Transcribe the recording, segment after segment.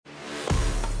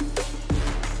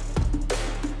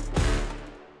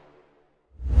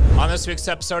this week's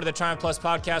episode of the Triumph Plus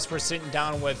podcast, we're sitting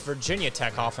down with Virginia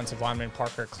Tech offensive lineman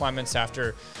Parker Clements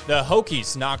after the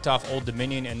Hokies knocked off Old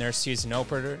Dominion in their season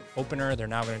opener. They're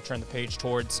now going to turn the page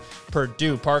towards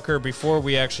Purdue. Parker, before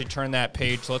we actually turn that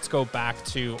page, let's go back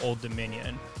to Old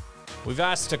Dominion. We've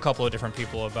asked a couple of different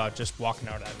people about just walking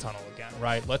out of that tunnel again,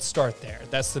 right? Let's start there.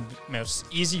 That's the most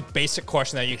easy, basic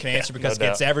question that you can answer because it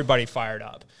gets everybody fired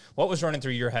up. What was running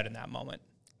through your head in that moment?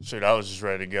 Shoot, I was just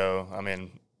ready to go. I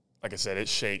mean, like I said, it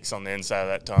shakes on the inside of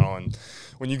that tunnel, and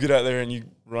when you get out there and you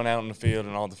run out in the field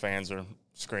and all the fans are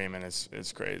screaming,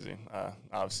 it's crazy.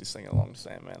 Obviously singing along the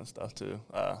Sandman and stuff too.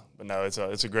 But no, it's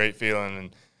a great feeling,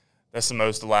 and that's the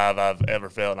most alive I've ever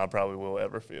felt, and I probably will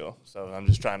ever feel. So I'm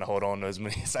just trying to hold on to as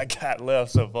many as I got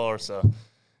left so far. So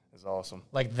it's awesome.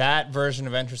 Like that version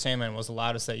of Enter Sandman was the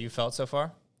loudest that you felt so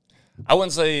far? I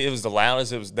wouldn't say it was the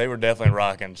loudest. They were definitely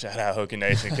rocking. Shout out Hokie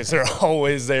Nation because they're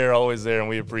always there, and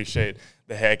we appreciate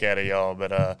the heck out of y'all.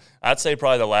 But I'd say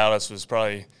probably the loudest was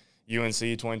probably UNC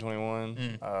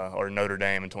 2021 or Notre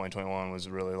Dame in 2021 was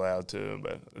really loud too.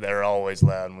 But they're always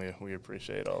loud, and we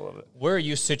appreciate all of it. Where are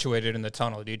you situated in the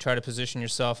tunnel? Do you try to position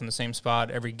yourself in the same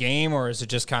spot every game, or is it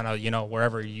just kind of,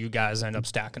 wherever you guys end up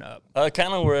stacking up?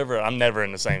 Kind of wherever. I'm never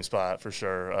in the same spot for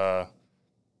sure.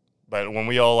 But when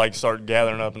we all, start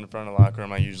gathering up in the front of the locker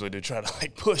room, I usually do try to,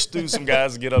 push through some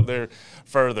guys to get up there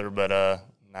further. But,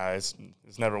 it's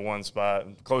never one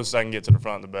spot. The closest I can get to the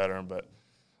front, the better. But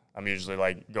I'm usually,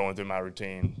 going through my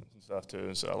routine and stuff,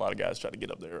 too. So a lot of guys try to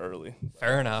get up there early.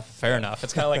 Fair enough.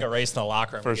 It's kind of like a race in the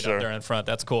locker room. For get sure. Up there in front.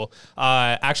 That's cool.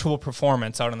 Actual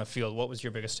performance out on the field, what was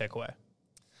your biggest takeaway?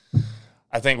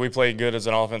 I think we played good as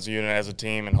an offensive unit, as a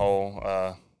team and whole.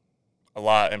 A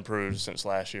lot improved since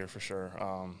last year, for sure.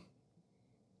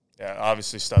 Yeah,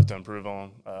 obviously stuff to improve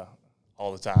on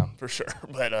all the time, for sure.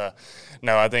 But,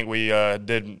 no, I think we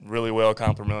did really well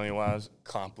complimentary-wise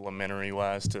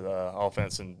to the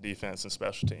offense and defense and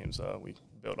special teams. We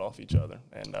built off each other.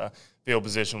 And field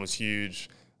position was huge.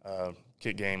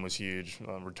 Kick game was huge.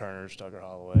 Returners, Tucker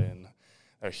Holloway, and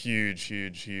a huge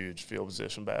field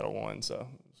position battle won, so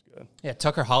 – good. Yeah,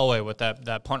 Tucker Holloway with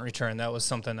that punt return, that was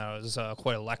something that was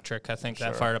quite electric. I think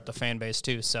that fired up the fan base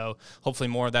too. So hopefully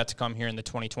more of that to come here in the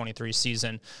 2023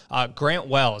 season. Grant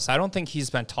Wells, I don't think he's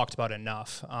been talked about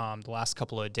enough the last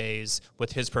couple of days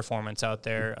with his performance out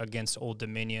there against Old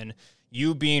Dominion.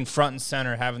 You being front and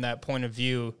center, having that point of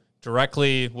view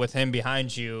directly with him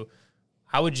behind you,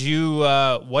 how would you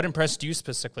what impressed you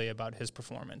specifically about his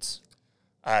performance?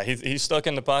 He's stuck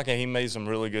in the pocket. He made some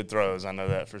really good throws. I know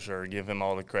that for sure. Give him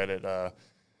all the credit.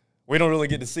 We don't really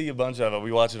get to see a bunch of it.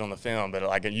 We watch it on the film,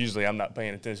 but usually I'm not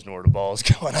paying attention to where the ball's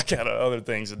going. I got other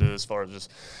things to do as far as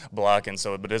just blocking.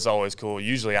 But it's always cool.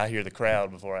 Usually I hear the crowd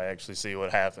before I actually see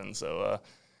what happens. So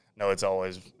no, it's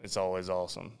always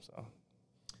awesome. So.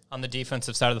 On the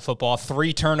defensive side of the football,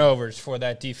 3 turnovers for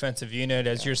that defensive unit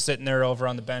as you're sitting there over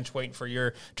on the bench waiting for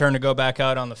your turn to go back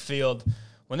out on the field.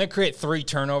 When they create 3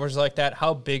 turnovers like that,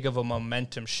 how big of a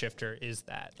momentum shifter is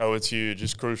that? Oh, it's huge.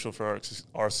 It's crucial for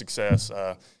our success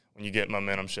when you get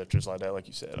momentum shifters like that, like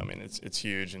you said. I mean, it's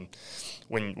huge. And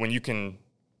when you can,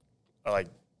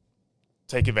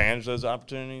 take advantage of those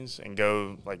opportunities and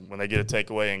go, when they get a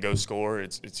takeaway and go score,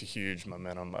 it's a huge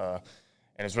momentum. And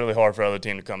it's really hard for other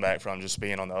team to come back from just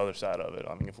being on the other side of it.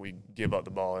 I mean, if we give up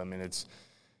the ball, it's –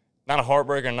 not a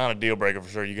heartbreaker, not a deal breaker for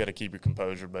sure. You got to keep your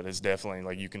composure, but it's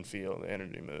definitely you can feel the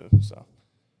energy move. So,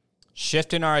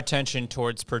 shifting our attention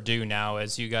towards Purdue now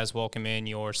as you guys welcome in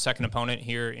your second opponent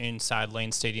here inside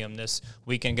Lane Stadium this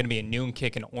weekend. Going to be a noon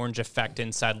kick and orange effect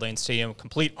inside Lane Stadium.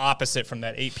 Complete opposite from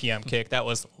that 8 p.m. kick. That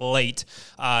was late.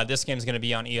 This game is going to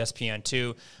be on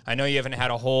ESPN2. I know you haven't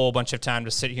had a whole bunch of time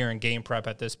to sit here and game prep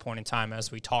at this point in time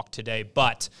as we talk today,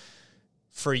 but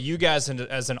for you guys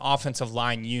as an offensive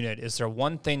line unit, is there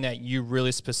one thing that you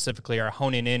really specifically are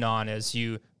honing in on as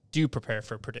you do prepare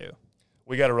for Purdue?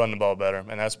 We got to run the ball better,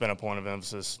 and that's been a point of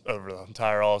emphasis over the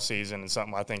entire all season and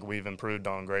something I think we've improved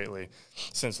on greatly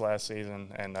since last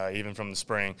season and even from the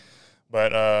spring.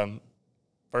 But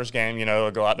first game,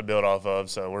 a lot to build off of,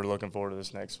 so we're looking forward to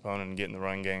this next opponent and getting the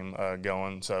run game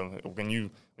going. So when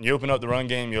you open up the run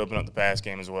game, you open up the pass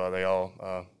game as well. They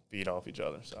all feed off each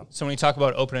other. So when you talk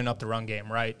about opening up the run game,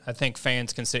 right, I think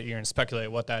fans can sit here and speculate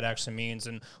what that actually means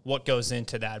and what goes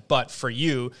into that. But for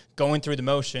you, going through the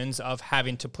motions of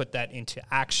having to put that into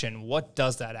action, what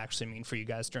does that actually mean for you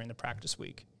guys during the practice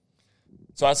week?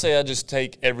 So I'd say I just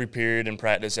take every period in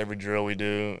practice, every drill we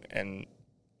do, and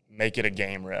make it a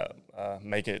game rep.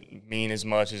 Make it mean as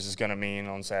much as it's going to mean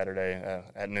on Saturday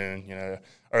at noon.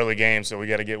 Early game, so we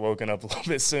got to get woken up a little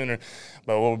bit sooner,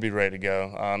 but we'll be ready to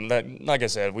go. Like I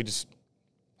said, we just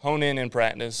hone in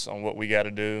practice on what we got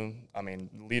to do. I mean,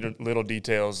 little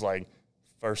details like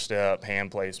first step, hand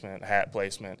placement, hat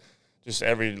placement, just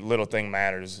every little thing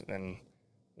matters. And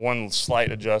one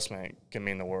slight adjustment can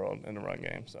mean the world in the run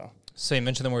game. So you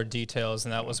mentioned the word details,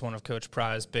 and that was one of Coach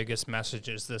Pry's biggest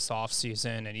messages this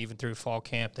offseason and even through fall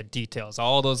camp, the details.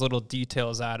 All those little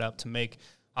details add up to make,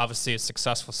 obviously, a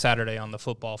successful Saturday on the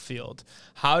football field.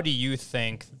 How do you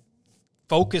think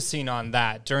focusing on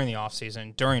that during the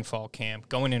offseason, during fall camp,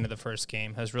 going into the first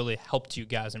game has really helped you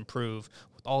guys improve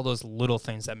with all those little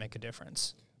things that make a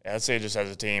difference? Yeah, I'd say just as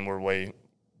a team,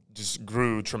 just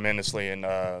grew tremendously in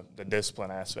the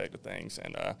discipline aspect of things.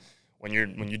 And when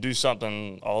you do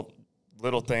something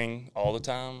little thing all the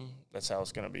time, that's how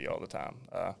it's going to be all the time.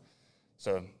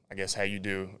 So I guess how you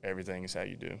do everything is how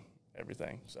you do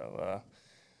everything. So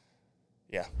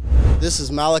yeah. This is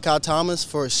Malachi Thomas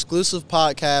for exclusive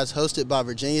podcast hosted by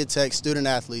Virginia Tech student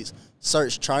athletes.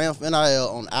 Search Triumph NIL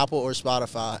on Apple or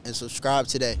Spotify and subscribe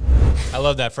today. I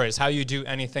love that phrase. How you do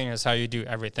anything is how you do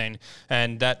everything.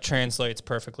 And that translates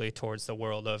perfectly towards the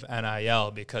world of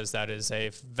NIL, because that is a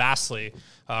vastly,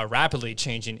 rapidly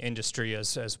changing industry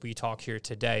as we talk here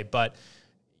today. But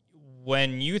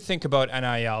when you think about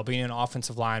NIL, being an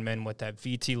offensive lineman with that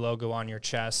VT logo on your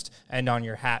chest and on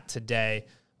your hat today,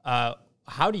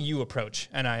 how do you approach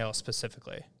NIL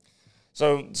specifically?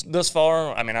 So thus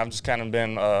far, I mean, I've just kind of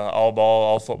been all ball,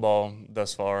 all football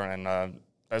thus far, and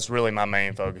that's really my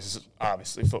main focus is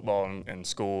obviously football and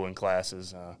school and classes.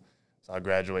 So I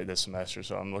graduate this semester,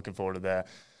 so I'm looking forward to that.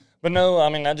 But no, I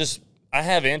mean, I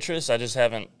have interest. I just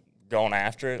haven't gone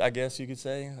after it, I guess you could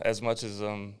say, as much as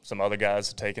some other guys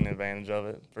have taken advantage of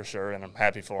it for sure, and I'm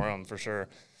happy for them for sure.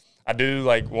 I do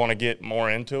want to get more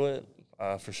into it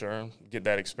for sure, get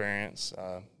that experience,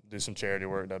 do some charity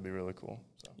work. That'd be really cool.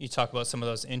 So. You talk about some of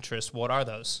those interests. What are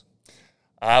those?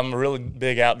 I'm a really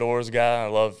big outdoors guy. I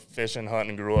love fishing,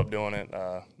 hunting, grew up doing it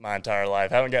my entire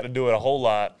life. Haven't got to do it a whole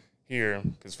lot here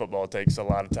because football takes a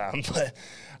lot of time, but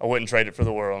I wouldn't trade it for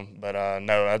the world. But,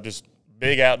 no, I'm just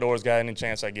big outdoors guy. Any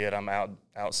chance I get, I'm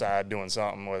outside doing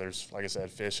something, whether it's, like I said,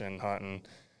 fishing, hunting.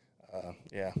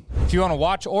 Yeah. If you want to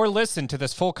watch or listen to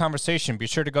this full conversation, be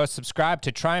sure to go subscribe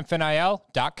to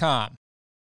TriumphNIL.com.